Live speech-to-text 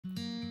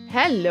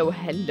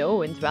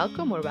Hello and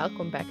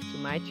welcome back to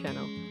my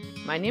channel.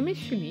 My name is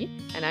Julie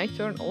and I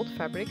turn old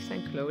fabrics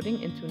and clothing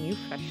into new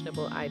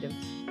fashionable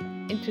items.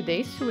 In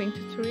today's sewing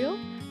tutorial,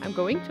 I'm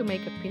going to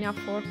make a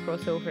Pinafore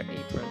crossover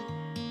apron.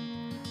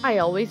 I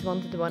always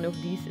wanted one of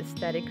these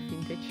aesthetic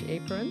vintage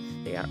aprons.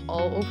 They are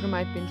all over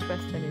my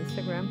Pinterest and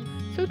Instagram,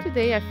 so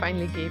today I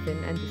finally gave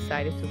in and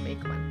decided to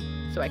make one,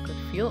 so I could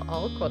feel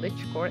all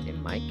cottagecore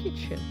in my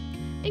kitchen.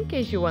 In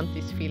case you want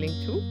this feeling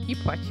too,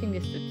 keep watching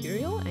this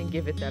tutorial and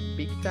give it a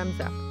big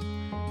thumbs up.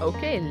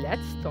 Okay,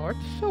 let's start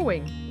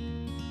sewing.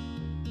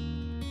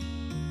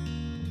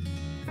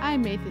 I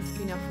made this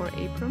Pinafore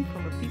apron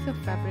from a piece of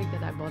fabric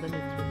that I bought in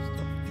a thrift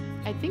store.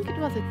 I think it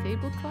was a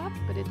tablecloth,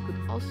 but it could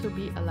also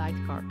be a light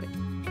carpet.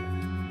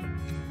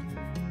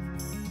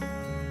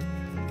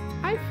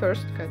 I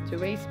first cut the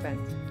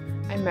waistband.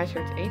 I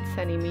measured 8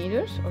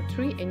 centimeters or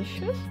 3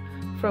 inches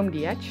from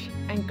the edge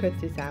and cut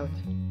this out.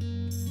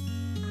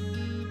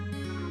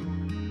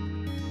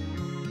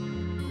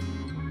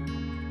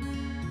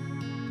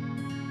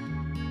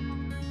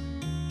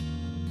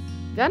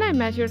 Then I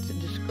measured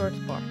the skirt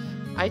part.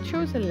 I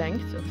chose a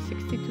length of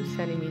 62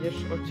 centimeters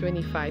or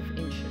 25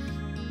 inches.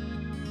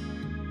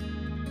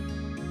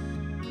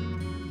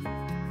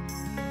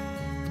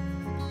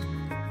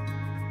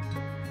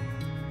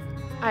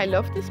 I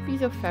love this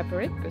piece of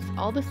fabric because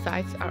all the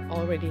sides are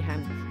already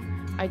hemmed.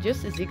 I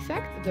just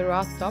zigzagged the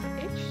raw top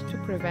edge to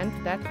prevent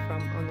that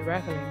from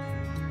unraveling.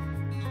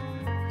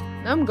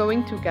 Now I'm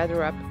going to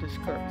gather up the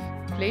skirt.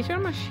 Place your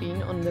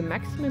machine on the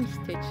maximum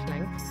stitch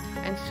length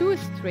and sew a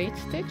straight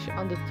stitch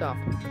on the top,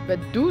 but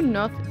do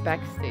not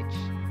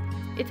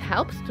backstitch. It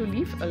helps to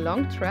leave a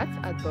long thread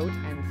at both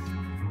ends.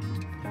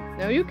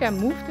 Now you can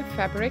move the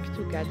fabric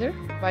together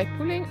by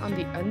pulling on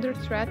the under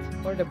thread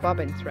or the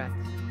bobbin thread.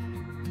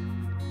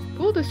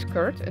 Pull the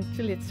skirt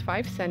until it's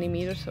 5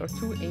 centimeters or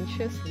 2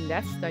 inches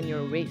less than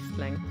your waist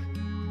length.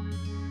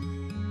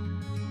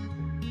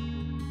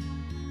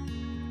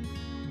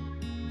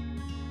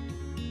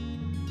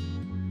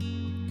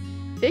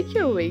 Take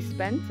your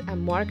waistband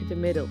and mark the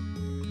middle.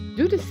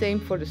 Do the same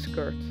for the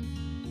skirt.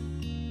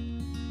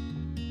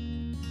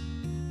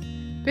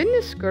 Pin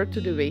the skirt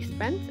to the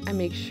waistband and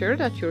make sure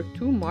that your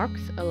two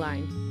marks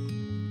align.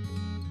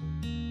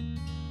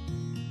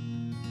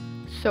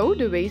 Sew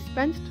the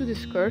waistband to the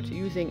skirt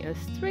using a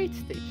straight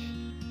stitch.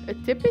 A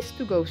tip is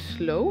to go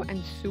slow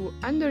and sew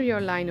under your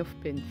line of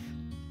pins.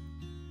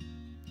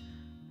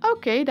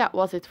 Okay, that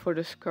was it for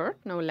the skirt.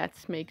 Now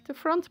let's make the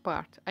front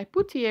part. I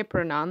put the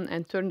apron on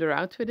and turned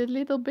around with it a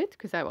little bit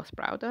because I was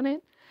proud on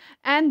it.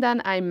 And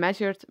then I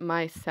measured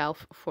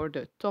myself for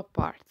the top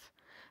part.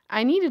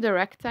 I needed a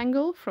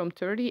rectangle from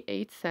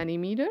 38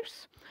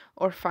 centimeters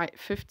or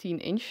 15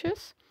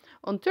 inches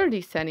on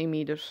 30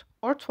 centimeters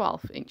or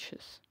 12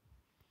 inches.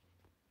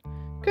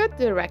 Cut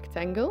the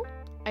rectangle.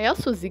 I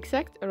also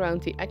zigzagged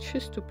around the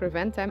edges to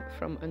prevent them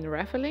from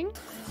unraveling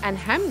and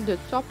hem the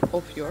top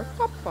of your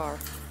top part.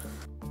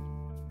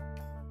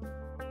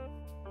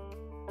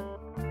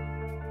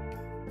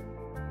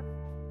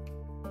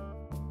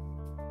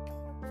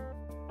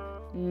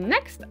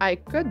 Next, I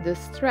cut the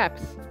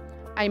straps.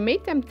 I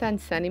made them 10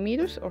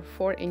 centimeters or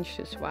 4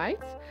 inches wide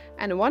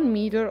and 1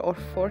 meter or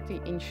 40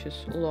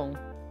 inches long.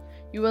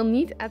 You will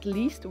need at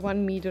least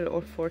 1 meter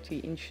or 40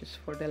 inches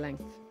for the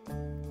length.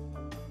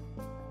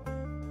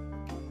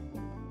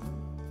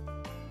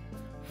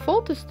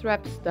 Fold the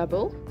straps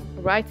double,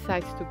 right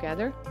sides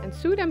together, and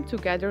sew them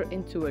together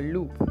into a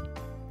loop.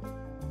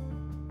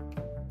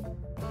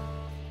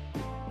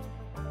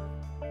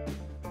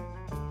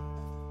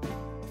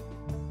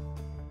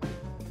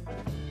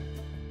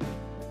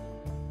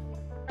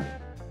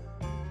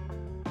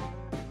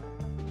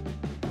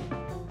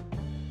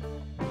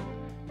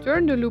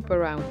 Turn the loop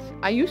around.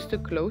 I used a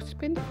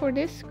clothespin for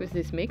this because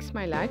this makes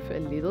my life a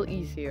little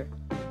easier.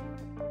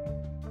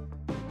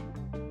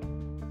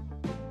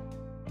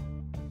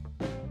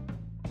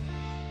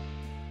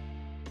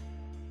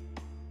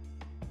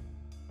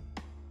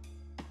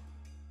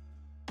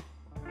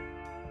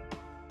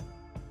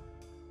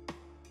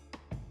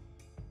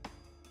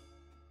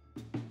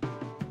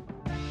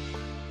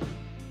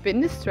 Pin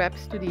the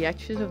straps to the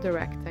edges of the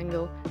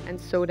rectangle and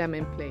sew them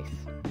in place.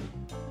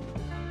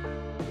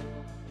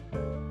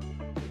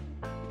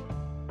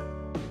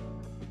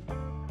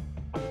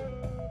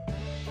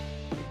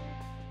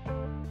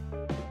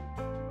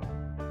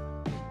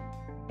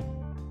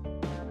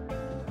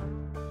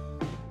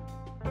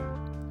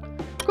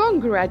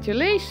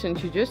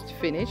 Congratulations, you just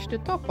finished the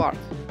top part.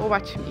 Or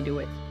watch me do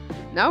it.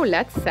 Now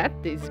let's set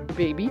this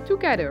baby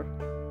together.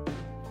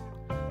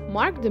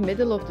 Mark the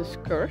middle of the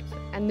skirt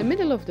and the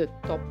middle of the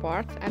top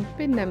part and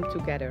pin them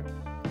together.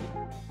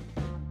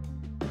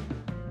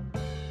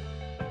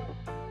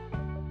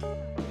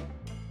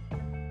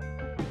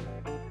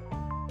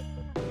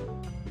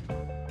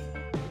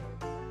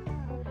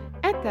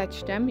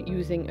 Attach them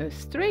using a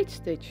straight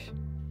stitch.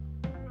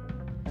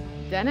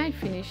 Then I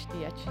finished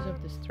the edges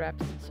of the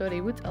straps so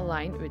they would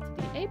align with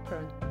the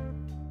apron.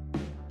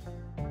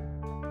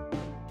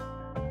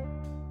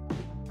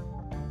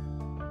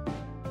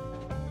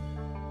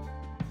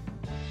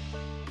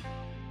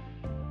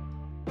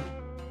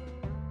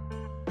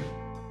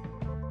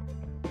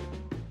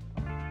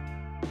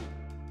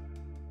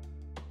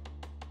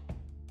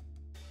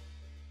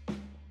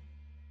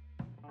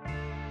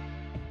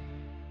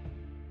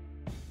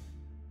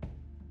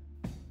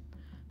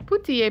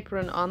 Put the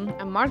apron on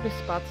and mark the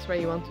spots where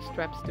you want the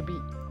straps to be.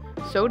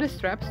 Sew the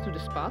straps to the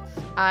spots.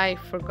 I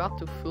forgot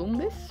to film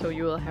this, so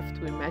you will have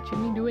to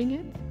imagine me doing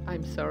it.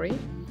 I'm sorry.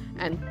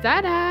 And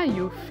tada!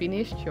 You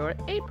finished your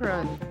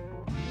apron!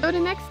 So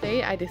the next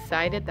day I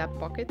decided that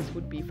pockets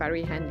would be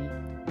very handy.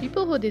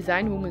 People who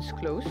design women's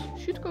clothes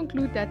should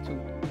conclude that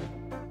too.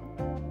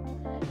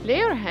 Lay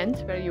your hand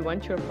where you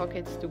want your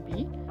pockets to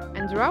be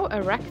and draw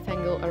a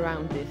rectangle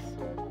around this.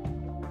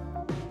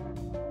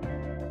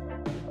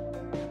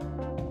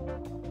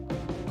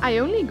 I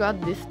only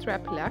got this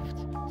strap left,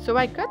 so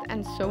I cut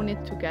and sewn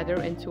it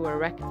together into a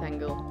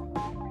rectangle.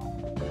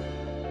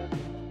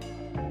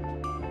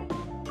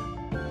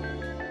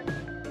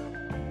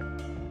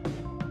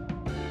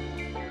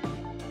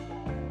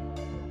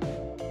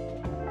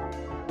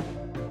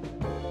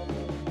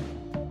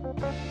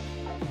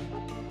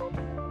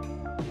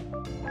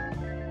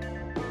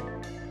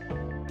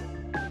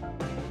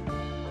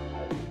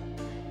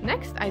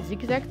 Next, I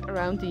zigzagged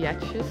around the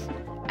edges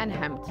and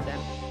hemmed them.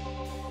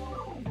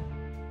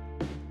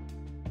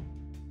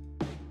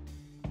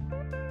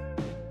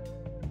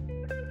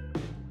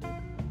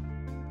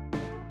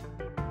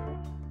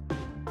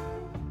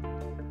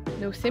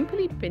 Now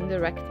simply pin the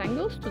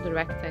rectangles to the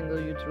rectangle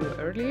you drew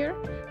earlier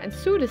and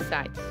sew the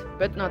sides,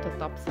 but not the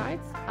top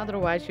sides,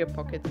 otherwise your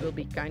pocket will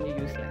be kinda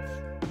useless.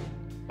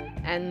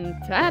 And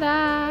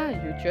ta-da!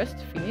 You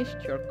just finished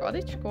your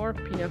cottagecore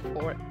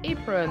Pinafore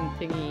apron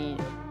thingy.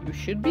 You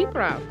should be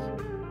proud.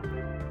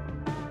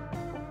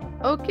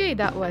 Okay,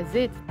 that was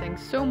it.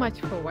 Thanks so much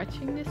for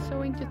watching this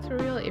sewing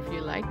tutorial. If you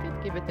liked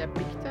it, give it a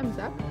big thumbs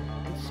up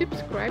and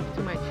subscribe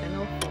to my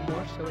channel for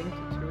more sewing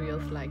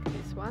tutorials like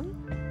this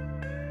one.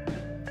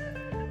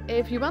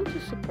 If you want to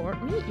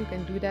support me, you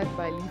can do that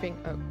by leaving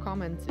a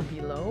comment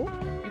below.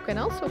 You can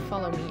also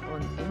follow me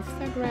on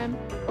Instagram,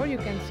 or you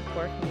can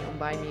support me on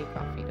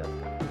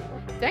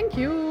buymeacoffee.com. Thank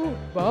you!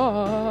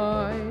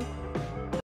 Bye!